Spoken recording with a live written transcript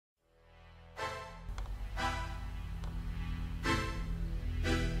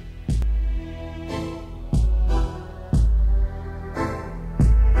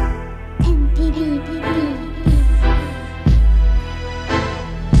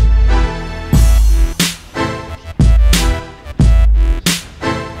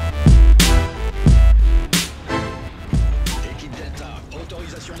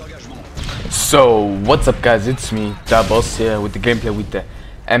So what's up guys, it's me Daboss here with the gameplay with the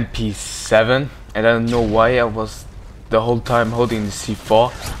MP7, and I don't know why I was the whole time holding the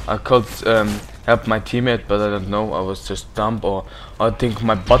C4. I could help my teammate, but I don't know, I was just dumb, or I think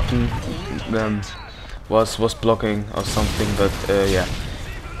my button was blocking or something, but yeah.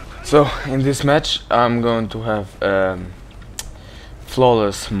 So in this match I'm going to have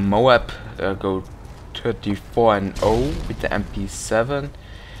Flawless M.O.A.B, go 34-0 with the MP7.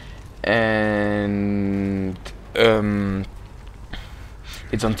 And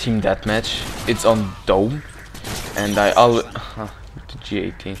it's on team deathmatch. It's on dome, and I always the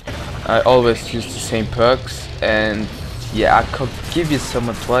G18. I always use the same perks, and yeah, I could give you some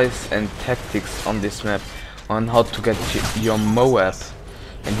advice and tactics on this map on how to get your M.O.A.B.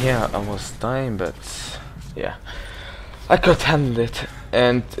 And here I was dying, but yeah, I could handle it.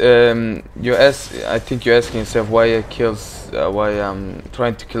 And I think you're asking yourself why why I'm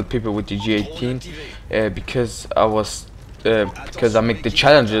trying to kill people with the G18, because I make the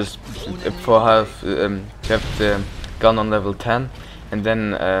challenges for have the gun on level 10, and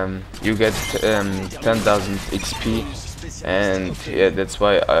then you get 10,000 XP, and yeah, that's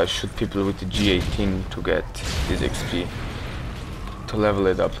why I shoot people with the G18 to get this XP to level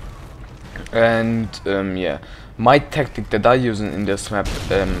it up. And yeah, my tactic that I use in this map,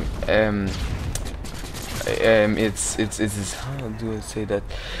 it's how do I say that?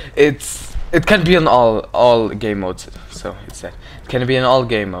 It can be in all game modes. So it's that it can be in all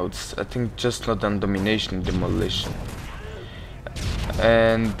game modes. I think just not on domination and demolition.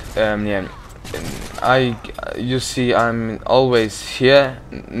 And yeah, you see I'm always here,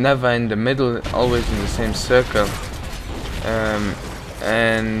 never in the middle, always in the same circle.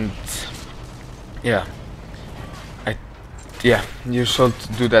 And yeah, you should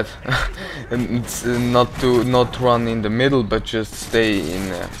do that. And it's not run in the middle, but just stay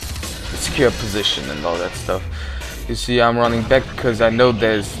in a secure position and all that stuff. You see, I'm running back because I know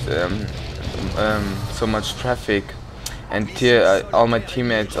there's so much traffic, and here all my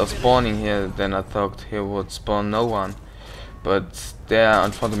teammates are spawning here. Then I thought here would spawn no one, but there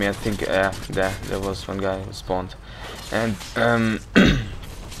in front of me, I think there was one guy who spawned. And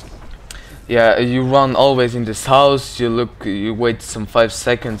yeah, you run always in this house, you wait some 5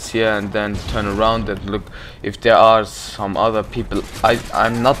 seconds here and then turn around and look if there are some other people.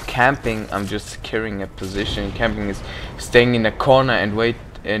 I'm not camping, I'm just securing a position. Camping is staying in a corner and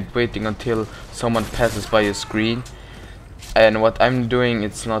waiting until someone passes by your screen. And what I'm doing,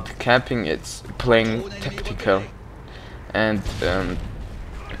 it's not camping, it's playing tactical. And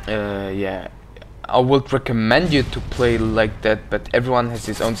yeah, I would recommend you to play like that, but everyone has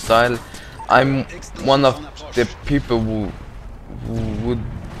his own style. I'm one of the people who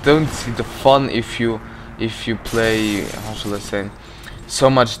don't see the fun if you play, how shall I say, so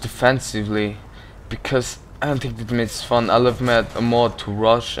much defensively, because I don't think that makes fun. I love more to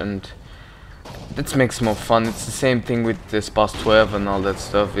rush, and that makes more fun. It's the same thing with the Sparse 12 and all that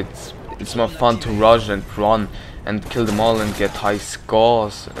stuff. It's more fun to rush and run and kill them all and get high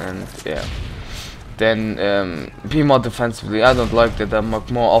scores, and yeah. Then be more defensively. I don't like that. I'm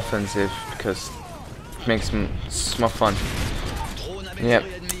more offensive because it makes more fun. Yeah,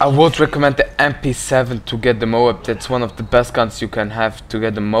 I would recommend the MP7 to get the M.O.A.B. That's one of the best guns you can have to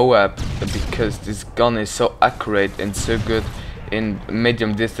get the M.O.A.B, because this gun is so accurate and so good in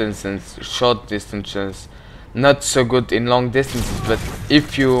medium distance and short distances. Not so good in long distances, but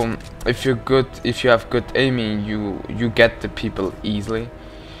if you have good aiming, you get the people easily.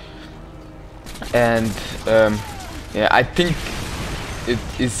 And yeah, I think it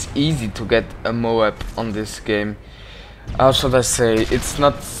is easy to get a M.O.A.B on this game. How should I say? It's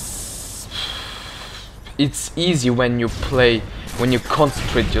easy when you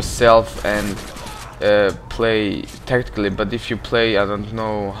concentrate yourself and play tactically. But if you play, I don't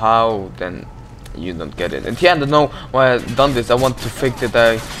know how, then you don't get it. And yeah, I don't know why I've done this. I want to fake that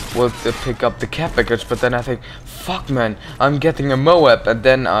I would pick up the care package, but then I think, fuck man, I'm getting a M.O.A.B, and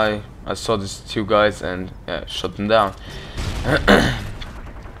then I saw these two guys and shut them down.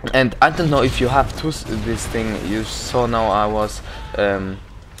 And I don't know if you have this thing. You saw now I was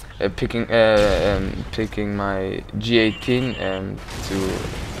picking my G18 to,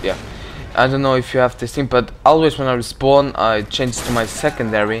 yeah. I don't know if you have this thing, but always when I respawn I change to my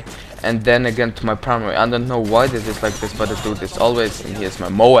secondary and then again to my primary. I don't know why this is like this, but I do this always. And here's my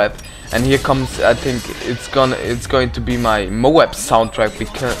M.O.A.B, and here comes, I think it's going to be my M.O.A.B soundtrack,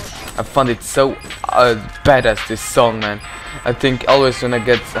 because I found it so badass, this song, man. I think always when I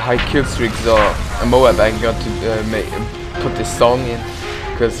get high kill streaks or a M.O.A.B, I got to put this song in,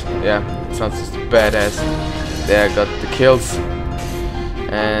 because yeah, it sounds just badass. There I got the kills,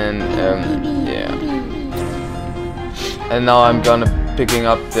 and And now I'm gonna picking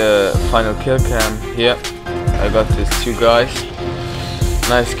up the final kill cam here. I got these two guys.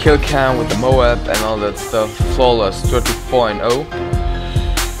 Nice kill cam with the M.O.A.B and all that stuff. Flawless 34.0.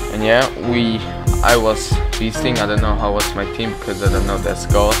 And yeah, I was beasting. I don't know how was my team because I don't know their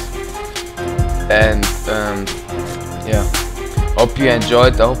scores. And yeah, hope you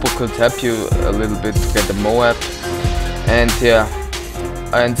enjoyed. I hope I could help you a little bit to get the M.O.A.B. And yeah,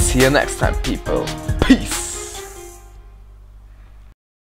 and see you next time, people. Peace.